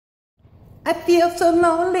I feel so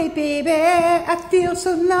lonely, baby. I feel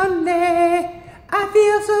so lonely. I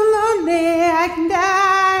feel so lonely I can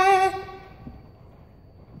die.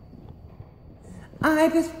 I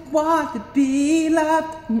just want to be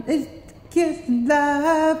loved and kiss and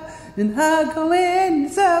love and hugging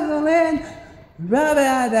and snuggling.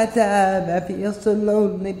 Rub-a-da-dub. I feel so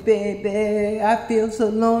lonely, baby. I feel so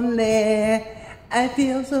lonely. I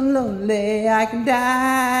feel so lonely I can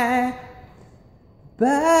die.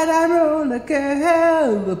 But I'm on a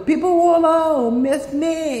girl, the people will all miss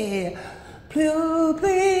me.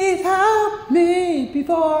 Please help me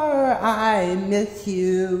before I miss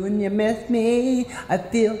you and you miss me. I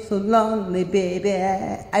feel so lonely, baby.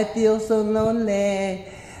 I feel so lonely.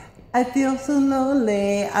 I feel so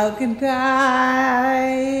lonely I can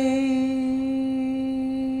die.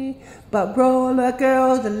 But Roller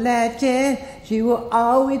Girl's a legend. She will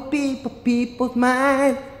always be for people's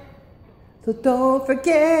minds. So don't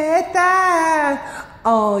forget that,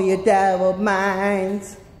 all your devil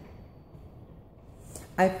minds.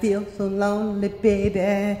 I feel so lonely,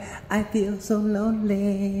 baby. I feel so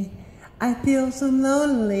lonely. I feel so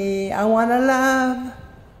lonely. I wanna love.